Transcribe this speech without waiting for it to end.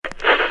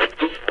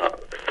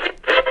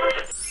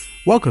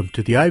Welcome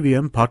to the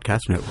IVM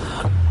Podcast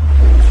Network.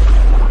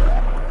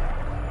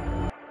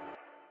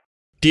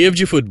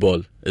 TFG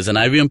Football is an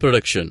IVM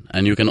production,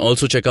 and you can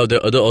also check out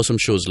their other awesome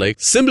shows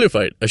like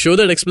Simplified, a show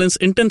that explains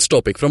intense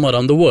topic from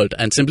around the world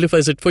and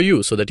simplifies it for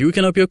you so that you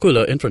can appear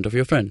cooler in front of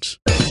your friends.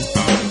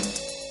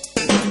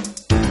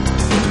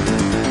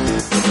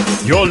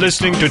 You're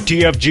listening to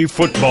TFG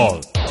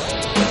Football.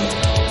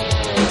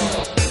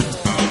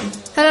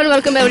 Hello and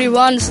welcome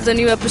everyone. This is a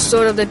new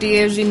episode of the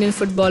TFG Indian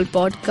Football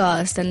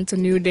Podcast, and it's a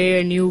new day,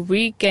 a new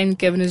week, and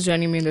Kevin is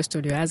joining me in the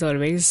studio as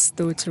always.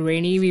 Though it's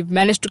rainy, we've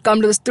managed to come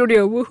to the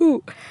studio,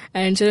 woohoo!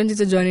 And Chiranjit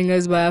is joining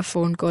us by a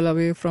phone call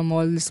away from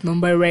all this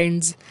Mumbai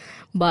rains.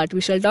 But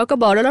we shall talk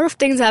about a lot of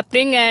things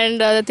happening,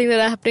 and the things that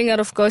are happening are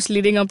of course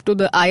leading up to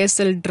the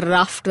ISL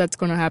Draft that's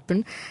going to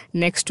happen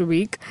next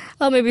week,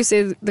 or maybe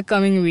say the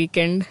coming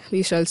weekend.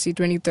 We shall see,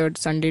 23rd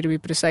Sunday to be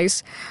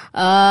precise.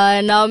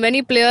 Now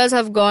many players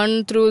have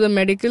gone through the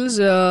medicals.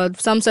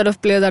 Some set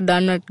of players are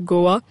done at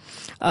Goa.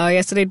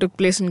 Yesterday took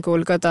place in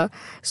Kolkata,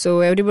 so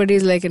everybody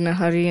is like in a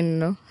hurry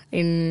and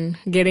in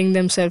getting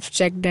themselves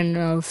checked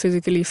and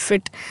physically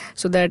fit,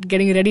 so that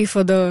getting ready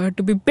for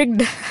to be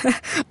picked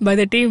by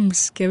the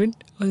teams. Kevin,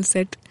 all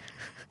set?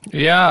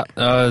 Yeah,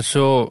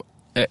 so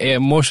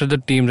most of the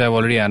teams have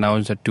already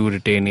announced the two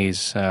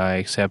retainees,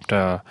 except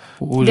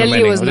who's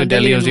Delhi remaining?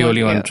 Delhi was the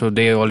only one, yeah. so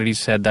they already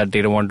said that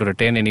they don't want to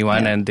retain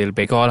anyone, and they'll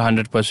pick all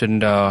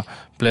 100%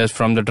 players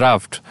from the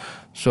draft.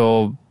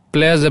 So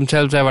players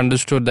themselves have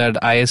understood that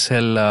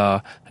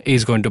ISL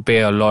is going to pay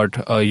a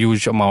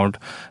huge amount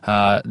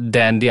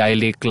than the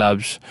I-League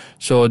clubs.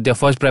 So their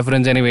first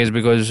preference anyways,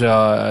 because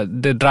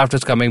the draft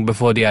is coming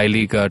before the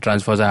I-League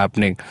transfers are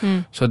happening.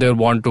 So they'll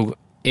want to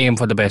aim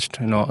for the best,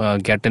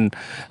 get in.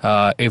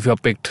 If you're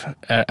picked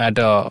at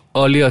a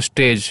earlier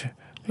stage,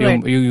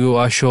 Right. you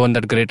are shown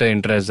that greater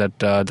interest that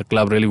the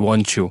club really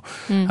wants you,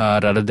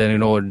 rather than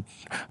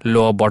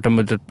lower bottom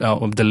of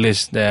the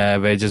list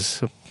where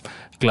just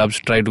clubs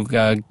try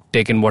to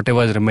take in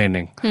whatever is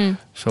remaining.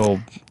 So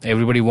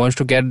everybody wants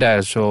to get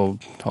there. So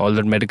all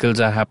the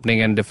medicals are happening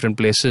in different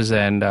places,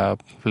 and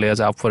players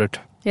are up for it.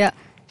 Yeah.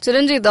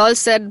 Chiranjit, all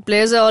said,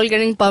 players are all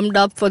getting pumped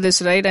up for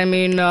this, right? I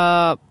mean,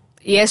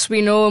 yes,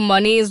 we know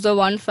money is the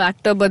one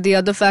factor, but the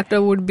other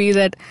factor would be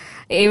that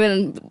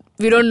even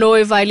we don't know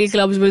if I-League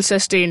clubs will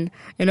sustain,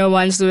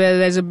 once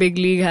there's a big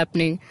league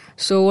happening.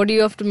 So what do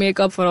you have to make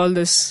up for all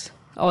this?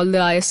 All the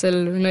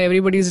ISL,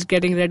 everybody's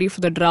getting ready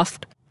for the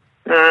draft.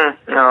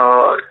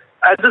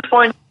 At this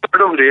point, you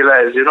sort of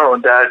realize,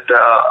 that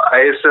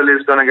ISL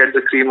is going to get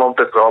the cream of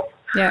the crop.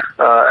 Yeah.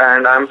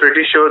 And I'm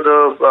pretty sure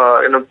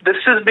this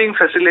is being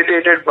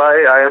facilitated by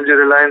IMG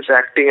Reliance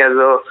acting as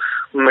a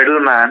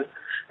middleman,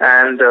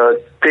 and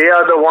they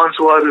are the ones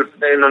who are,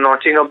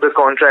 notching up the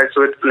contracts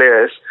with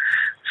players.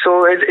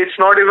 So it's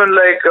not even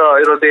like,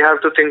 they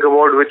have to think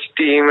about which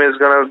team is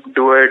going to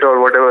do it or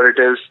whatever it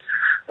is.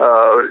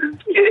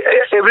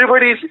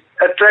 Everybody's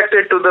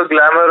attracted to the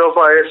glamour of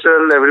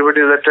ISL,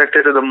 everybody is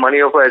attracted to the money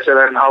of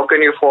ISL, and how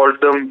can you fault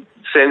them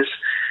since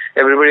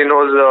everybody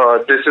knows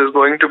this is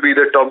going to be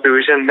the top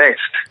division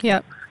next?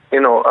 Yeah.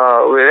 Even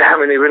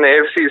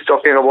AFC is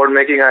talking about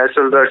making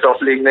ISL the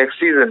top league next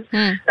season,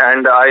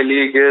 and the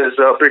I-League is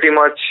pretty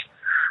much,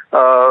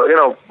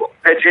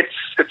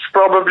 it's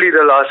probably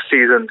the last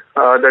season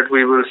that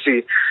we will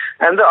see.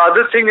 And the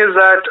other thing is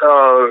that,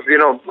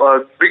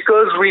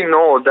 because we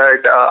know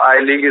that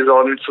I-League is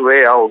on its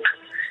way out,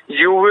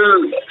 you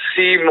will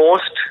see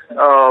most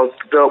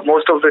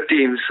of the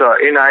teams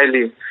in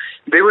I-League,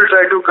 they will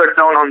try to cut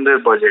down on their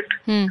budget.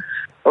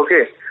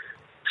 Okay.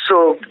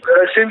 So,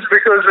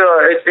 because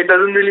it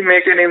doesn't really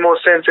make any more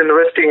sense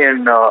investing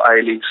in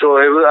I-League. So,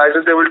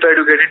 either they will try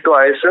to get into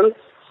ISL,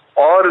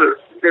 or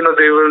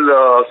they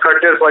will cut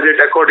their budget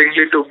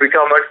accordingly to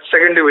become a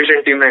second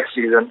division team next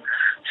season.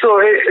 So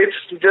it's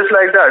just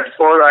like that.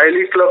 For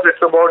I-League clubs,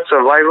 it's about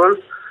survival.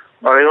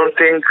 I don't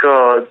think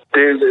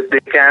they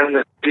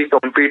can really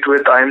compete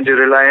with IMG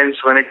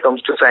Reliance when it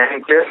comes to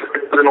signing players.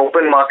 If it was an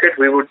open market,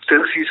 we would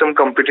still see some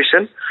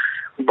competition,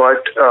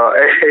 but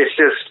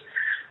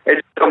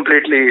it's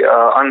completely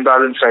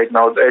unbalanced right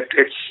now.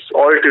 It's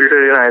all tilted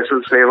in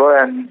ISL's favor,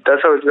 and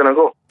that's how it's going to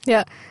go.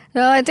 Yeah.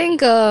 No, I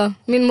think,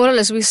 more or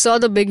less, we saw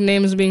the big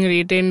names being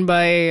retained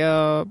by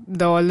all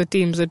the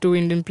teams, the two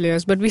Indian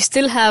players, but we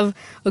still have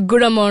a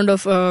good amount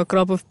of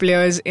crop of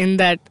players in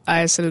that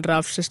ISL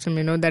draft system,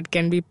 that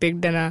can be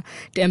picked, and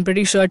I'm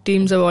pretty sure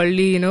teams have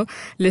already,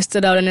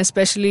 listed out, and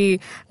especially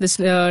this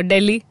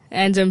Delhi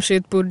and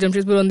Jamshedpur.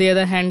 Jamshedpur, on the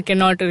other hand,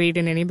 cannot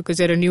retain any because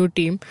they're a new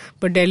team,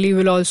 but Delhi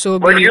will also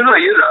be... But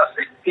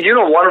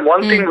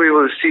one thing we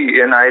will see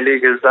in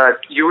I-League is that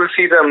you will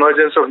see the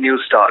emergence of new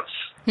stars.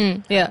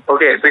 Yeah.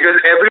 Okay, because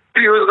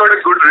everybody who's got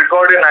a good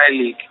record in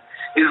I-League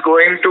is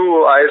going to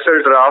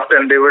ISL draft,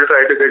 and they will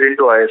try to get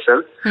into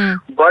ISL.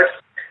 But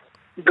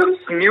the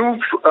new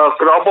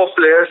crop of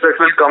players that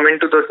will come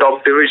into the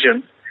top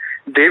division,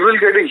 they will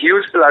get a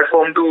huge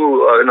platform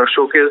to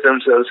showcase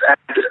themselves,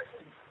 and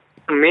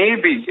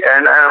maybe,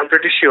 and I'm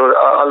pretty sure,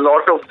 a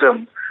lot of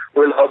them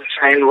will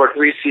outshine what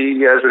we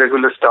see as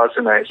regular stars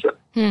in ISL.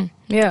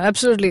 Yeah,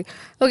 absolutely.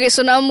 Okay,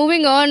 so now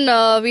moving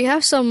on, we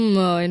have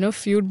some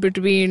feud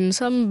between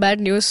some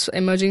bad news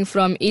emerging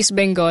from East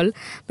Bengal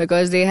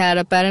because they had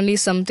apparently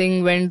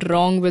something went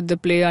wrong with the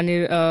player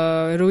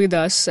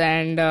Ruidas,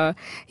 and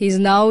he's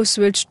now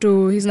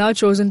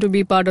chosen to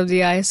be part of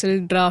the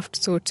ISL draft.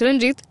 So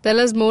Chiranjit, tell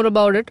us more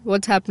about it.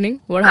 What's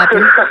happening? What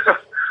happened?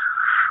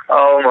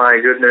 Oh my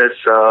goodness,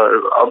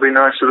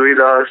 Avinash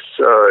Ruidas,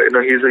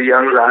 he's a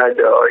young lad.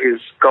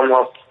 He's come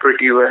up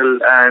pretty well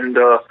and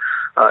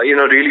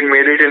really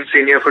made it in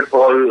senior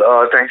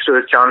football thanks to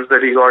the chance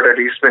that he got at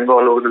East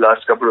Bengal over the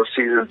last couple of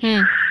seasons.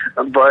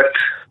 But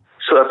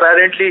so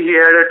apparently he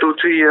had a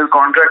 2-3 year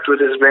contract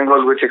with East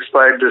Bengal which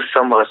expired this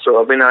summer.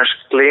 So Avinash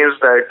claims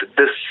that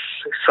this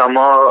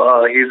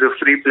summer he's a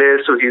free player,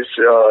 so he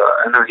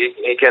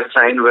can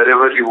sign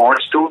wherever he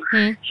wants to.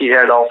 He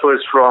had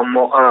offers from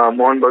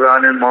Mohun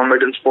Bagan and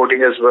Mohammedan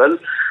Sporting as well.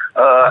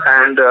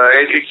 And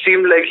it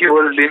seemed like he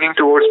was leaning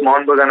towards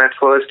Mohun Bagan at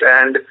first,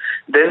 and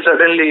then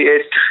suddenly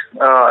it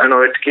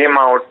came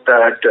out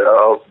that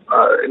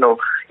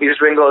East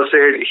Bengal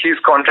said he's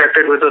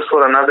contracted with us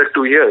for another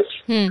 2 years.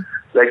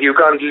 Like, you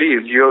can't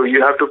leave.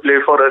 You have to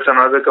play for us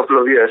another couple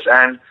of years,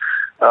 and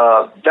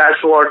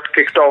that's what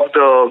kicked off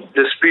the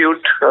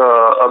dispute.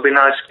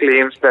 Avinash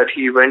claims that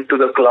he went to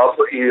the club.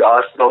 He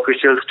asked the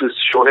officials to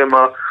show him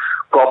a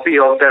copy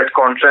of that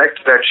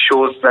contract that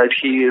shows that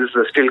he is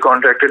still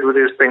contracted with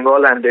East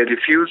Bengal, and they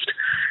refused.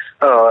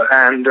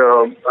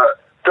 The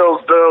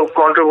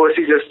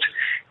controversy just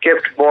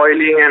kept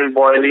boiling, and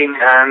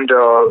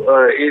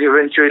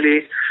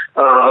eventually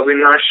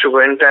Avinash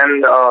went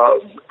and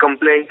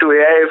complained to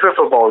AIFF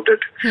about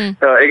it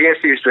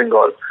against East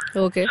Bengal.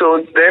 Okay.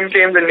 So then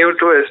came the new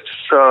twist.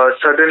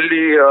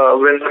 Suddenly,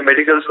 when the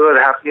medicals were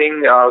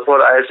happening for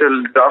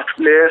ISL draft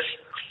players,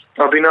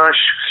 Avinash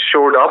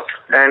showed up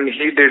and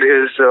he did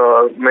his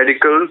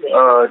medical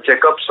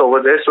checkups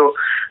over there. So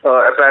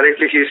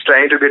apparently he's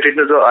trying to get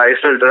into the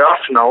ISL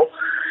draft now.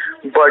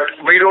 But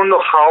we don't know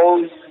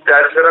how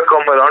that's going to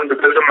come around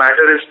because the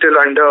matter is still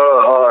under,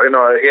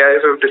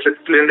 AIFF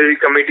disciplinary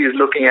committee is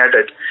looking at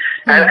it.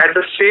 And at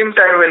the same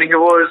time when he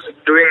was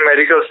doing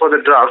medicals for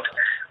the draft,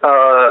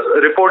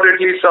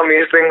 reportedly some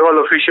East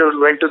Bengal officials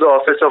went to the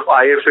office of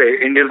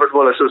IFA, Indian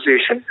Football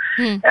Association,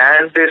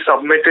 and they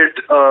submitted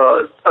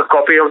a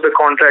copy of the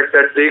contract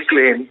that they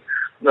claim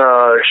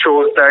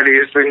shows that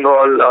East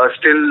Bengal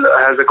still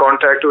has a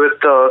contract with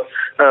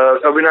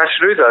Avinash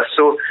Ruidas.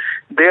 So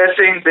they are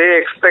saying they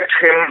expect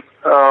him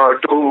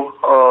to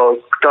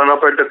turn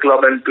up at the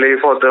club and play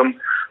for them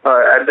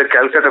at the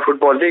Calcutta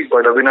Football League.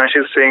 But Avinash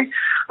is saying,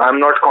 I'm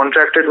not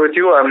contracted with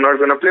you, I'm not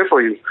going to play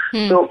for you.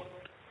 So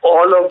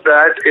all of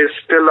that is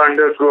still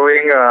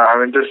undergoing.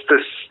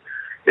 This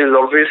is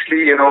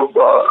obviously,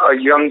 a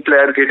young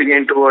player getting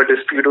into a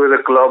dispute with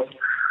a club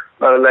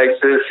like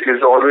this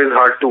is always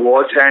hard to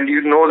watch, and you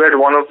know that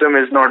one of them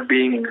is not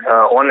being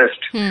honest.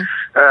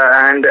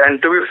 And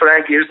to be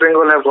frank, East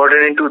Bengal have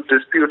gotten into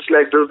disputes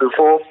like this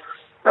before.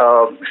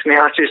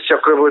 Snehashis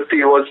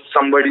Chakraborty was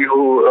somebody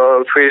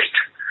who faced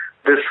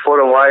this for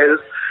a while.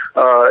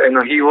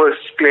 He was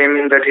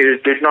claiming that he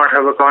did not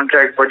have a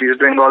contract, but East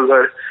Bengal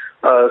were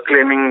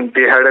claiming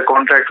they had a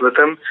contract with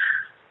him.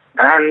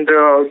 And,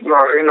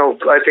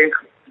 I think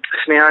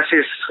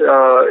Snehashis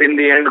in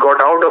the end got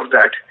out of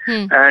that.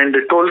 And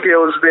Tolke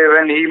Uzbe,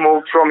 when he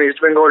moved from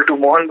East Bengal to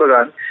Mohun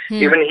Bagan,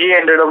 even he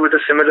ended up with a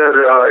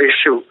similar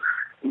issue.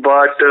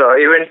 But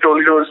even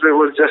Tolke Uzbe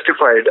was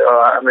justified,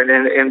 at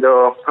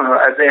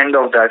the end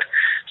of that.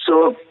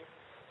 So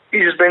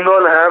East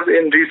Bengal have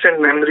in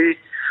recent memory,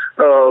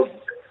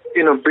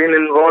 been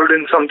involved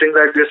in something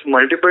like this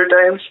multiple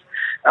times.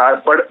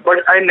 But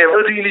I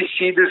never really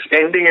see this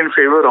ending in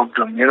favor of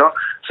them,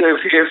 So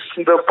if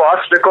the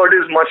past record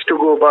is much to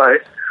go by,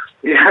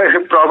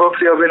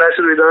 probably Avinash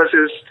Ruidas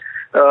is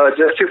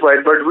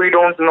justified, but we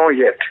don't know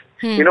yet.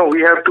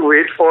 We have to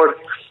wait for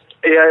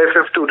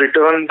AIFF to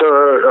return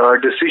the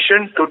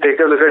decision, to take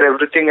a look at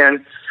everything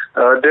and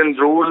then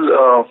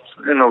rule,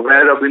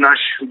 where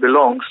Avinash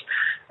belongs.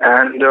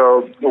 And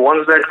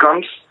once that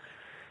comes,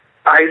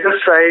 either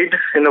side,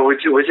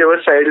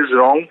 whichever side is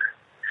wrong,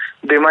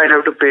 they might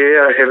have to pay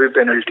a heavy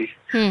penalty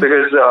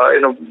because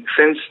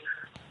since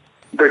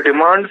the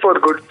demand for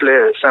good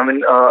players,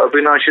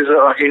 Avinash is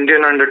an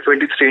Indian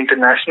under-23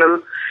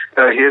 international.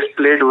 He has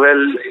played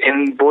well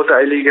in both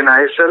I-League and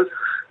ISL.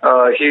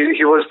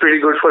 He was pretty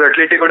good for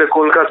Atletico de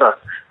Kolkata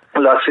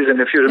last season,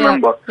 if you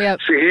remember. Yeah.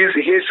 So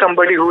he's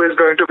somebody who is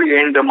going to be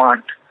in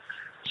demand.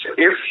 So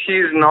if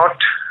he's not,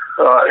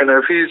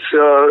 if he's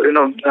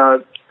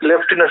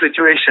left in a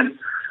situation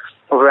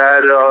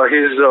where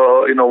his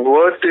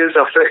worth is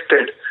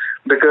affected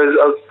because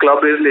a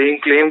club is laying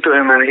claim to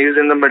him and he's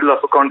in the middle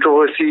of a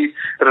controversy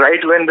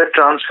right when the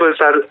transfers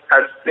are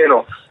at,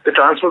 the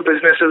transfer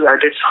business is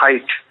at its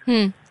height.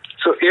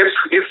 So if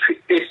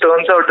it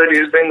turns out that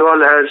East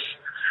Bengal has,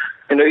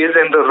 is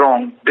in the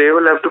wrong, they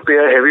will have to pay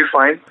a heavy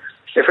fine.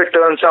 if it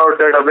turns out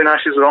that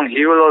Avinash is wrong,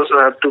 he will also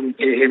have to,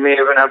 he may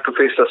even have to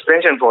face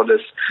suspension for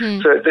this.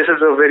 So this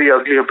is a very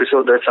ugly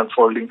episode that's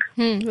unfolding.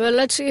 Well,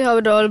 let's see how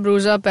it all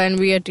brews up, and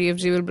we at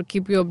TFG will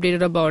keep you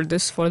updated about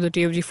this for the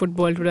TFG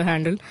Football Twitter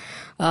handle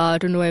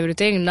to know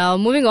everything. Now,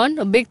 moving on,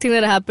 a big thing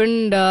that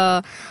happened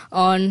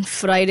on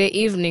Friday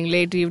evening,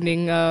 late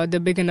evening, the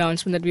big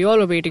announcement that we all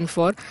were waiting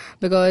for,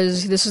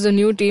 because this is a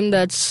new team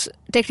that's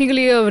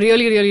technically a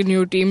really, really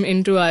new team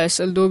into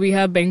ISL, though we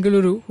have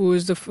Bengaluru, who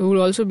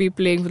will also be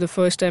playing for the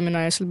first time in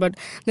ISL, but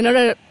they're not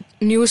a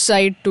new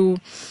side to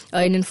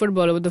Indian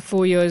football. Over the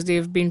 4 years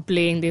they've been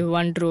playing, they've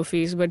won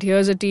trophies. But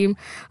here's a team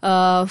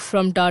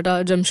from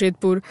Tata,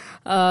 Jamshedpur.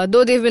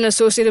 Though they've been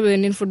associated with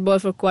Indian football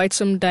for quite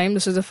some time,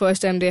 this is the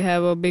first time they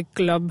have a big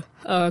club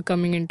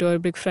coming into, a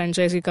big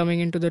franchisee coming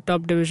into the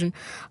top division,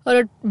 or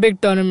a big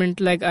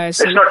tournament like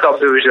ISL. It's not top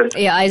division.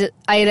 Yeah,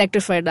 I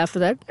rectified after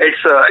that. It's,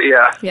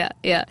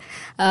 Yeah.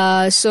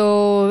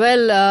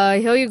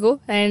 Here you go.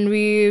 And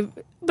we...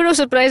 Bit of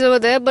surprise over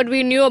there, but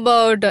we knew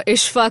about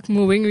Ishfaq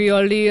moving. We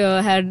already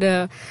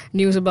had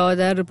news about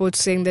that, reports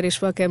saying that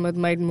Ishfaq Ahmed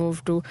might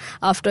move to,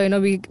 after,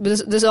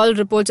 this all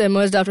reports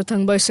emerged after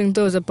Thangbai Singh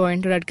was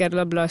appointed at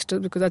Kerala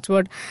Blasters, because that's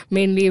what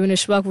mainly even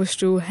Ishfaq was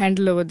to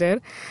handle over there.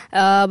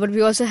 But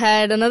we also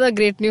had another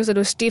great news, that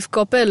was Steve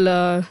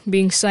Coppell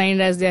being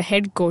signed as their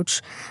head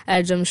coach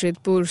at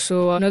Jamshedpur.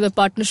 So another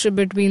partnership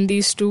between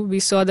these two.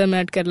 We saw them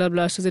at Kerala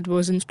Blasters. It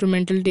was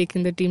instrumental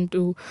taking the team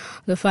to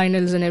the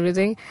finals and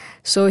everything.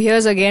 So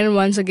here's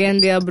once again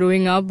they are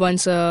brewing up.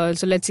 So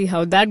let's see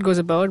how that goes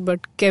about.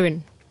 But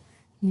Kevin,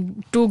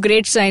 two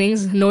great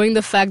signings, knowing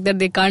the fact that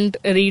they can't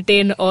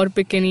retain or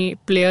pick any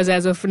players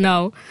as of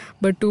now,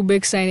 but two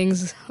big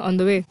signings on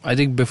the way. I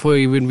think before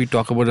even we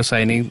talk about the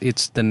signing,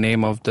 it's the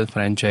name of the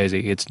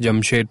franchisee. It's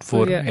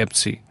Jamshedpur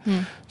FC.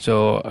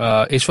 So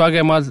Ishfaq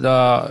Ahmed,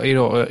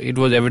 it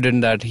was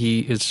evident that he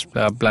is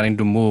planning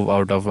to move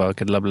out of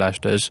Kerala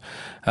Blasters,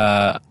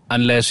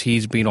 unless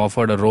he's been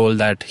offered a role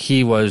that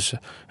he was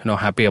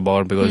happy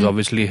about, because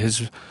obviously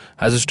his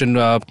assistant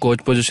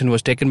coach position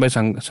was taken by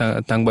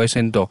Thangbai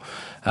Singh.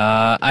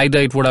 Either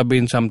it would have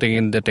been something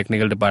in the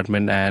technical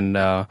department,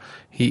 and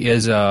he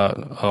is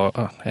an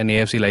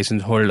AFC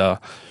license holder.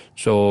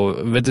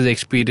 So with his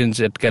experience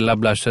at Kerala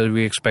Blasters,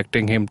 we're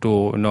expecting him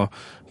to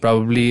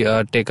probably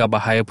take up a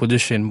higher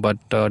position, but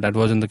that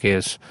wasn't the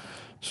case.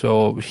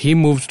 So he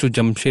moves to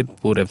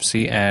Jamshedpur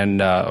FC,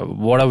 and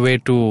what a way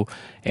to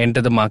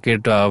enter the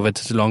market with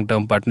his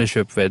long-term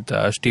partnership with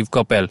Steve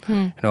Coppell.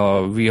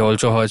 We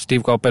also heard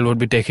Steve Coppell would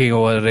be taking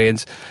over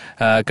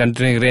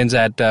continuing reins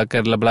at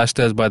Kerala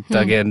Blasters, but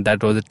again,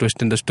 that was a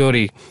twist in the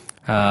story.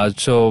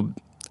 So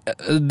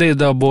they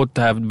both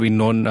have been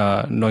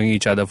knowing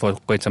each other for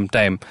quite some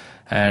time,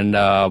 and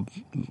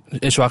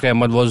Ishfaq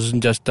Ahmed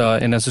wasn't just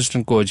an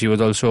assistant coach; he was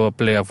also a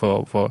player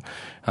for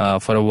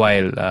a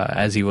while,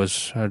 as he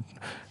was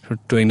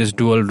doing this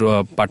dual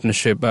role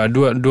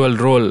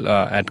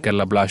at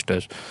Kerala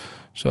Blasters.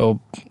 So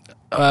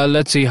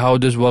let's see how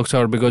this works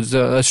out, because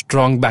a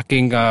strong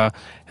backing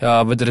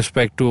with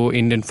respect to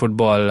Indian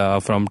football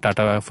from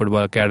Tata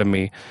Football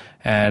Academy,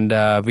 and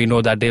we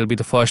know that they'll be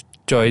the first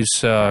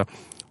choice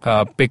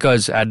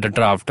pickers at the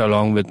draft,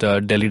 along with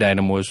Delhi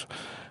Dynamos.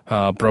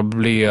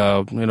 Probably,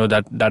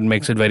 that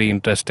makes it very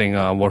interesting.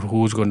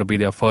 Who's going to be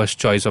their first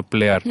choice of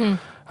player?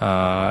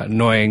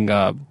 Knowing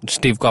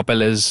Steve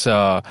Coppell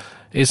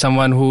is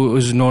someone who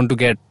is known to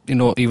get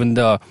even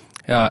the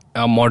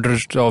a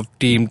moderate of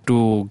team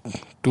to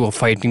a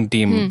fighting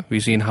team.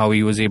 We've seen how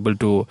he was able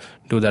to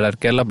do that at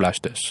Kerala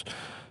Blasters.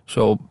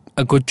 So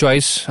a good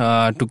choice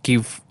to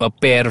keep a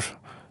pair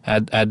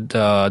at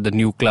the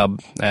new club,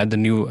 at the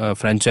new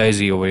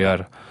franchisee over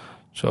here.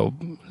 So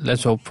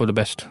let's hope for the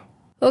best.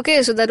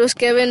 Okay, so that was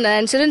Kevin.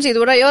 And Chiranjeev,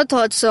 what are your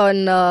thoughts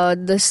on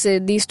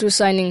these two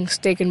signings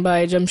taken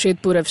by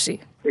Jamshedpur FC?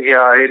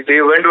 Yeah,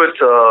 they went with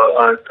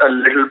a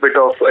little bit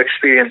of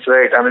experience,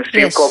 right? I mean,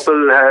 Steve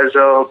Coppell has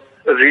a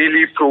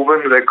really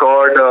proven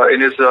record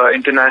in his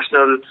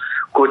international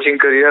coaching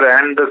career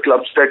and the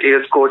clubs that he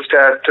has coached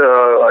at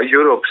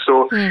Europe.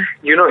 So,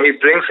 he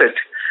brings it.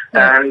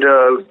 And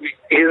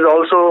he's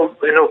also,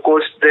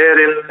 coached there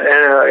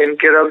in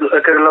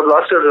Kerala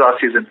Blasters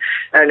last season.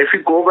 And if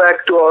you go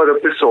back to our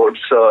episodes,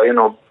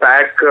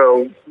 back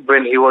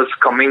when he was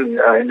coming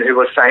and he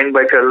was signed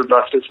by Kerala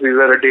Blasters, we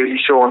were a daily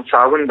show on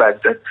Savan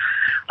back then.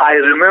 I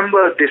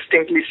remember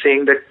distinctly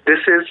saying that this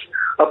is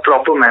a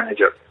proper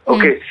manager.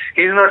 Okay,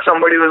 he's not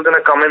somebody who's going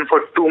to come in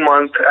for 2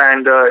 months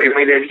and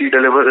immediately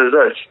deliver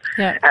results.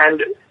 Yeah.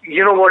 And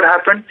you know what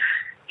happened?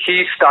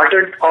 He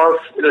started off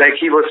like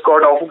he was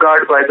caught off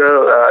guard by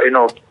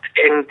the,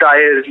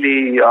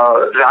 entirely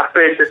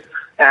rapid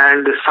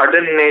and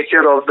sudden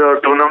nature of the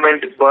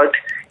tournament, but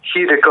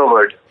he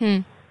recovered.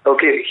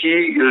 Okay,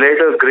 he led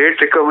a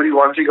great recovery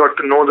once he got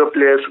to know the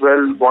players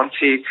well, once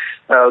he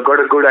got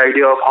a good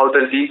idea of how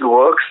the league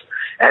works,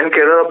 and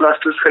Kerala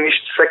Blasters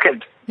finished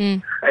second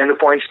in the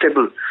points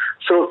table.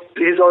 So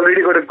he's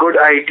already got a good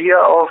idea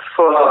of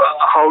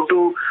how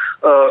to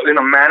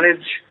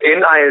manage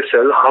in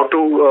ISL, how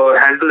to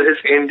handle his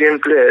Indian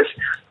players,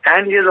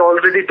 and he has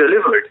already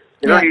delivered.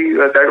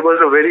 That was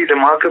a very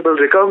remarkable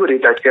recovery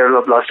that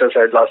Kerala Blasters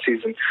had last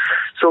season.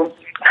 So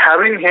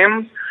having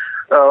him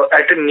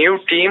at a new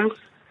team,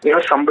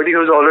 somebody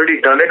who's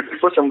already done it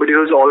before, somebody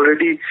who's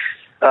already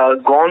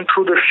gone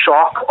through the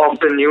shock of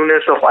the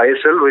newness of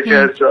ISL, which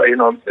has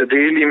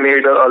really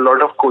made a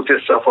lot of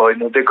coaches suffer.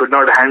 They could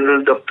not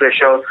handle the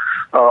pressure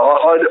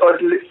or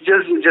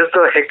just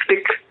the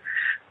hectic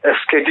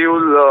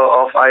schedule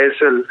of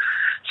ISL.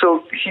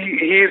 So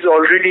he's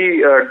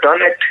already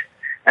done it,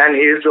 and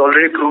he's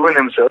already proven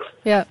himself.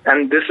 Yeah.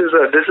 And this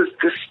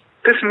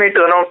may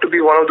turn out to be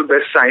one of the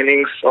best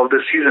signings of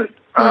the season.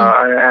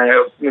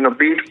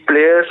 Be it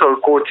players or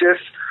coaches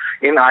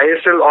in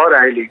ISL or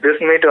I-League, this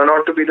may turn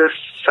out to be the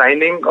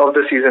signing of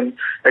the season,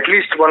 at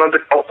least one of the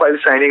top 5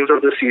 signings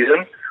of the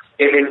season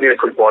in Indian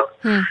football.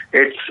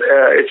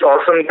 It's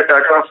awesome that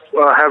Tata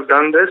have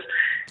done this,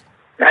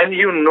 and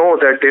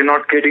that they're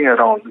not kidding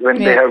around when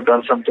they have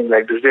done something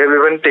like this. They have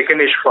even taken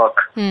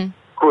Ishfaq,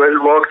 who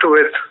has worked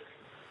with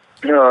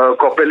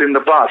Kopil in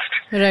the past.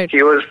 Right.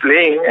 He was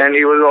playing, and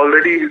he was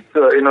already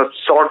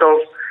sort of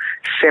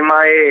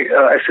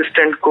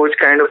semi-assistant coach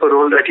kind of a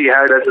role that he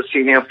had as a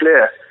senior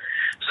player.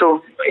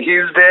 So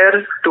he's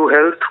there to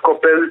help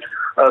Kopil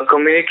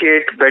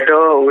communicate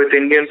better with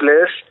Indian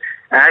players,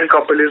 and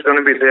Kopil is going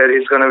to be there.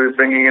 He's going to be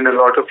bringing in a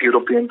lot of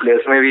European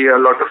players, maybe a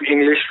lot of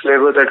English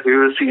flavor that we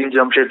will see in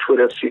Jamshedpur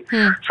FC.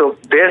 So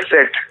they're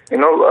set.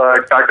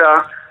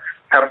 Tata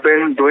have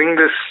been doing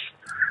this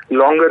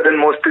longer than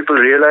most people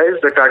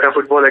realize. The Tata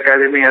Football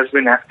Academy has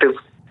been active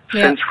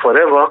since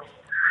forever,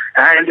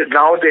 and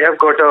now they have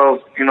got a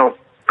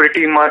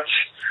pretty much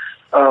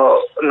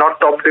not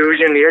top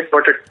division yet,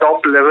 but a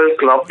top level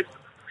club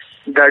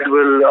that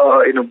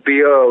will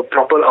be a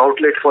proper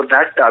outlet for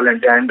that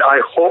talent. And I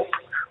hope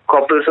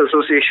Kopil's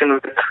association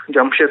with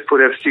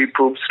Jamshedpur FC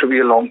proves to be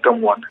a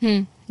long-term one.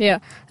 Yeah,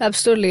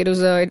 absolutely.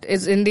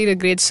 It's indeed a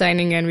great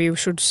signing, and we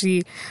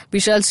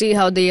shall see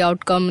how the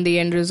outcome, the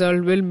end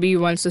result will be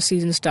once the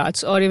season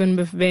starts, or even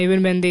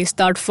when they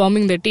start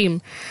forming the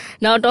team.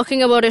 Now,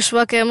 talking about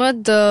Ishfaq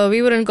Ahmed,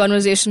 we were in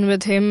conversation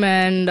with him,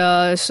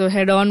 and so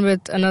head on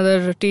with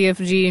another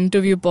TFG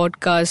interview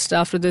podcast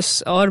after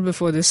this or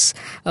before this.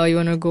 You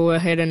want to go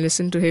ahead and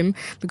listen to him,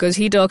 because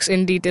he talks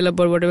in detail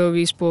about whatever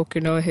we spoke,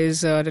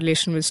 his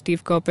relation with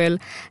Steve Kopil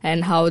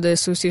and how the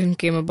association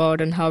came about,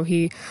 and how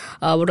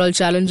what all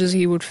challenges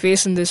he would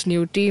face in this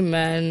new team.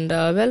 And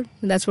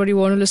that's what you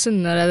want to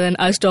listen, rather than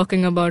us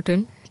talking about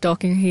him.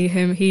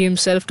 He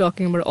himself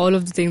talking about all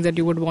of the things that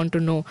you would want to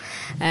know.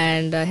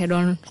 And head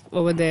on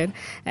over there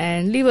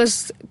and leave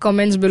us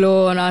comments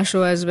below on our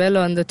show as well,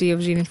 on the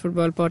TFG Indian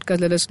Football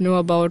Podcast. Let us know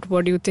about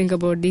what you think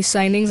about these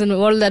signings and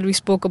all that we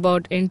spoke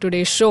about in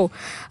today's show.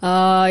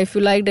 If you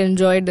liked and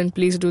enjoyed, then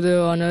please do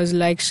the honors,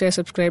 like, share,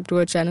 subscribe to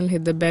our channel,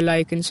 hit the bell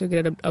icon so you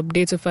get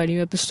updates of our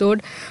new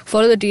episode.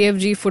 Follow the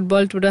TFG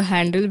Football Twitter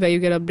handle, where you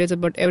get updates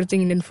about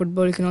everything Indian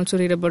football. You can also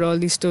read about all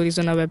these stories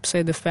on our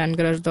website,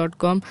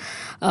 thefangarage.com.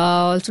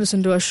 Also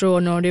listen to our show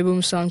on Audioboom,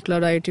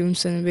 SoundCloud,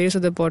 iTunes, and various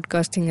other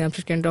podcasting apps.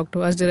 You can talk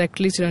to us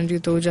directly,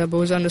 Chiranjit Toja,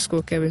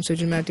 Boza_Kevin,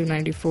 Sujin Matthew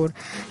 94.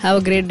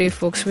 Have a great day,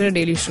 folks. We're a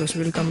daily show, so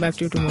we'll come back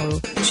to you tomorrow.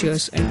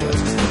 Cheers and bye.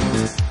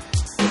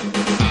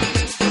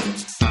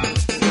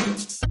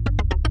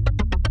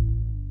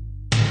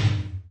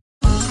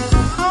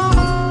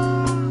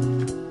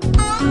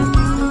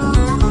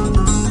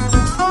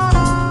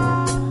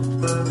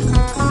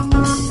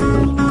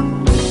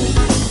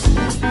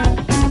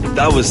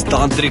 That was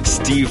Tantrik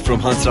Steve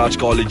from Hansraj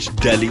College,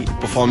 Delhi,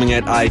 performing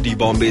at IIT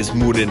Bombay's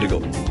Mood Indigo.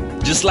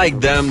 Just like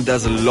them,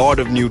 there's a lot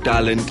of new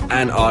talent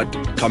and art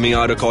coming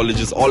out of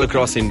colleges all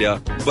across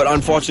India, but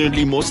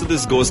unfortunately most of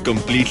this goes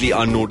completely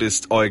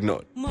unnoticed or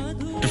ignored.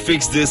 To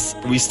fix this,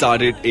 we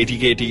started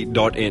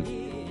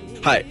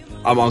ATKT.in. Hi,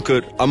 I'm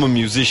Ankur, I'm a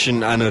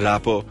musician and a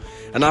rapper,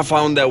 and I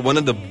found that one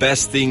of the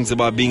best things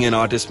about being an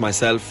artist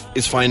myself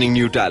is finding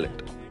new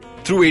talent.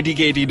 Through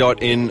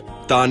ATKT.in,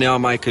 Tanya,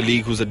 my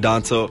colleague who's a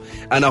dancer,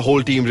 and our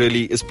whole team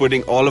really is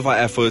putting all of our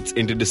efforts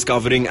into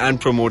discovering and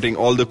promoting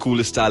all the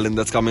coolest talent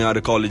that's coming out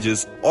of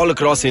colleges all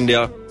across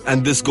India.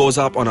 And this goes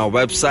up on our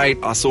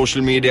website, our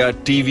social media,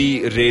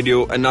 TV,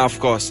 radio, and now, of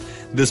course,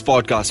 this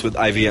podcast with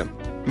IVM.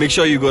 Make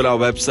sure you go to our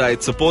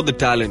website, support the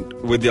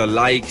talent with your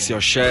likes, your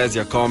shares,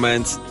 your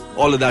comments.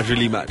 All of that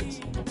really matters.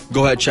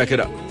 Go ahead, check it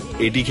out.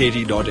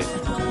 ATKT.in.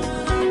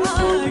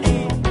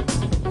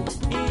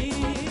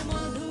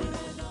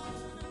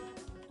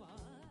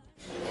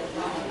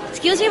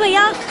 Excuse me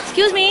भैया,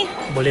 excuse मी।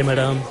 बोलिए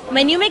madam.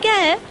 Menu में क्या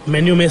है?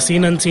 Menu में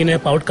seen unseen है,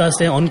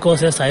 podcast है, on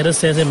course है,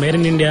 Cyrus है, made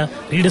in India,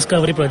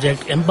 rediscovery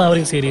project,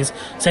 empowering series,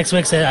 sex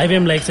wax है,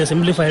 IVM लाइक्स है,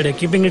 सिंप्लीफाइड है,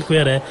 कीपिंग इट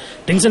क्वियर है,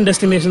 टिंग्स एंड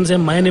डेस्टिनेशन है,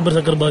 माय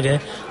नेबर जकरबर्ग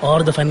है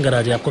और द फैन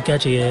गराज है। आपको क्या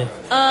चाहिए?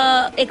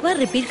 एक बार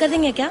रिपीट कर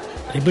देंगे क्या?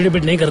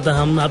 रिपीट नहीं करता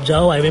हम। आप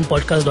जाओ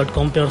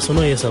IVMpodcast.com पे और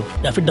सुनो ये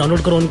सब, या फिर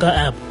डाउनलोड करो उनका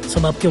ऐप,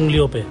 सब आपकी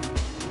उंगलियों पे।